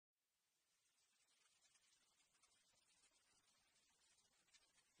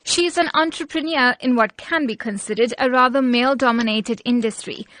She's an entrepreneur in what can be considered a rather male-dominated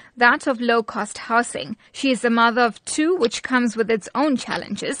industry, that of low-cost housing. She is the mother of 2, which comes with its own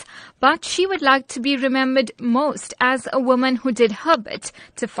challenges, but she would like to be remembered most as a woman who did her bit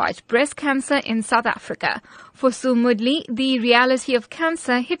to fight breast cancer in South Africa. For Sue Moodley, the reality of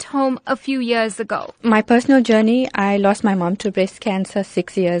cancer hit home a few years ago. My personal journey, I lost my mom to breast cancer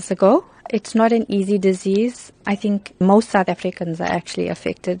 6 years ago. It's not an easy disease. I think most South Africans are actually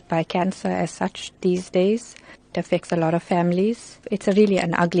affected by cancer as such these days. It affects a lot of families. It's really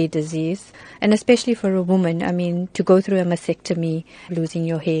an ugly disease. And especially for a woman, I mean, to go through a mastectomy, losing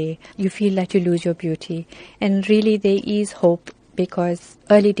your hair, you feel that you lose your beauty. And really there is hope because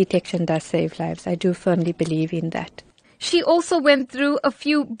early detection does save lives. I do firmly believe in that. She also went through a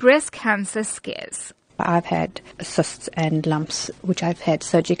few breast cancer scares. I've had cysts and lumps, which I've had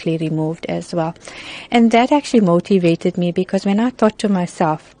surgically removed as well. And that actually motivated me because when I thought to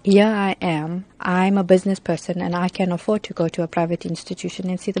myself, here I am, I'm a business person and I can afford to go to a private institution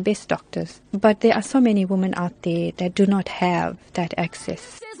and see the best doctors. But there are so many women out there that do not have that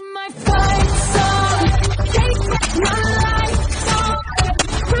access. This is my fight song. Take back my life song.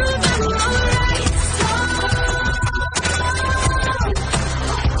 Prove I'm alright song.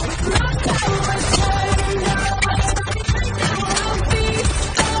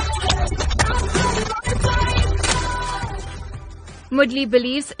 Moodley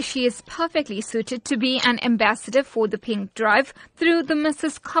believes she is perfectly suited to be an ambassador for the Pink Drive through the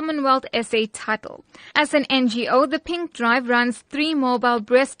Mrs. Commonwealth SA title. As an NGO, the Pink Drive runs 3 mobile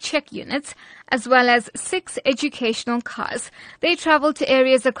breast check units as well as 6 educational cars. They travel to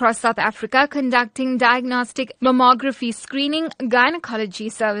areas across South Africa conducting diagnostic mammography screening, gynecology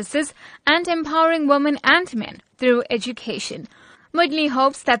services and empowering women and men through education. Moodley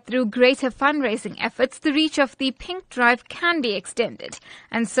hopes that through greater fundraising efforts, the reach of the Pink Drive can be extended.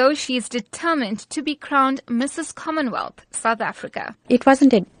 And so she is determined to be crowned Mrs. Commonwealth, South Africa. It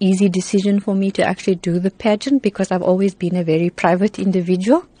wasn't an easy decision for me to actually do the pageant because I've always been a very private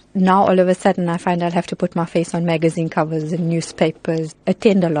individual. Now all of a sudden I find I'll have to put my face on magazine covers and newspapers,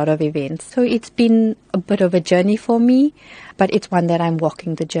 attend a lot of events. So it's been a bit of a journey for me, but it's one that I'm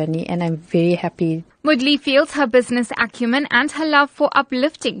walking the journey and I'm very happy. Moodley feels her business acumen and her love for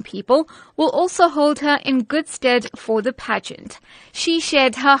uplifting people will also hold her in good stead for the pageant. She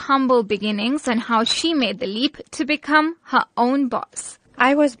shared her humble beginnings and how she made the leap to become her own boss.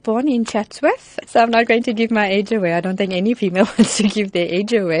 I was born in Chatsworth, so I'm not going to give my age away. I don't think any female wants to give their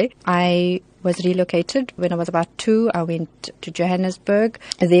age away. I was relocated when I was about 2. I went to Johannesburg.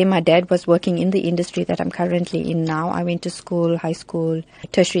 There my dad was working in the industry that I'm currently in now. I went to school, high school,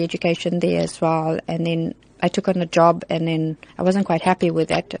 tertiary education there as well. And then I took on a job and then I wasn't quite happy with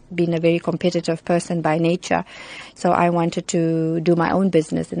that, being a very competitive person by nature. So I wanted to do my own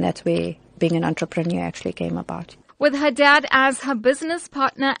business, and that's where being an entrepreneur actually came about. With her dad as her business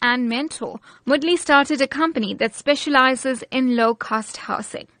partner and mentor, Moodley started a company that specializes in low-cost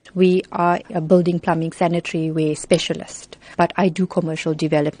housing. We are a building, plumbing, sanitary ware specialist, but I do commercial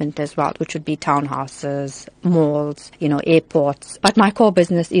development as well, which would be townhouses, malls, airports. But my core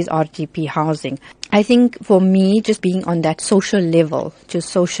business is RGP housing. I think for me, just being on that social level, to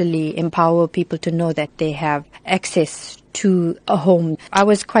socially empower people to know that they have access to a home. I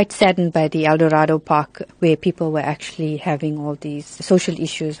was quite saddened by the Eldorado Park where people were actually having all these social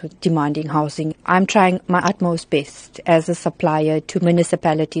issues with demanding housing. I'm trying my utmost best as a supplier to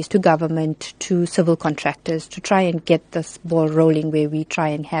municipalities, to government, to civil contractors to try and get this ball rolling where we try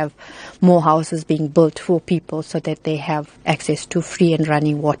and have more houses being built for people so that they have access to free and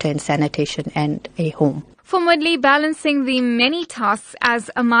running water and sanitation and a home. For Moodley, balancing the many tasks as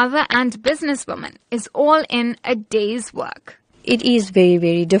a mother and businesswoman is all in a day's work. It is very,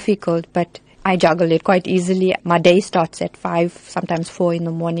 very difficult, but I juggle it quite easily. My day starts at 5, sometimes 4 in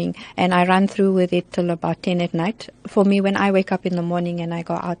the morning, and I run through with it till about 10 at night. For me, when I wake up in the morning and I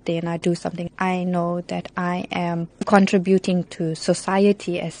go out there and I do something, I know that I am contributing to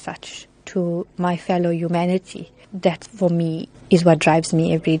society as such, to my fellow humanity. That for me is what drives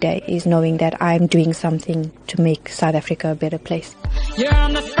me every day, is knowing that I'm doing something to make South Africa a better place. You're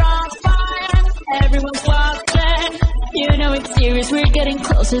on the front line, everyone's watching. You know it's serious, we're getting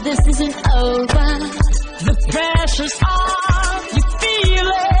closer, this isn't over. The pressure's on, you feel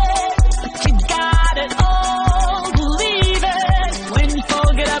it, but you got it all, believe it. When you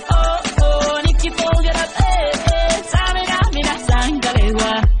fold it up, oh, and if you fold it up, Samina,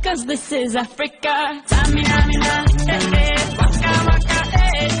 sangalewa, 'cause this is Africa. Samina, waka waka,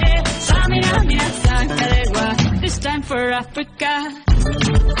 Samina, sangalewa, this time for Africa.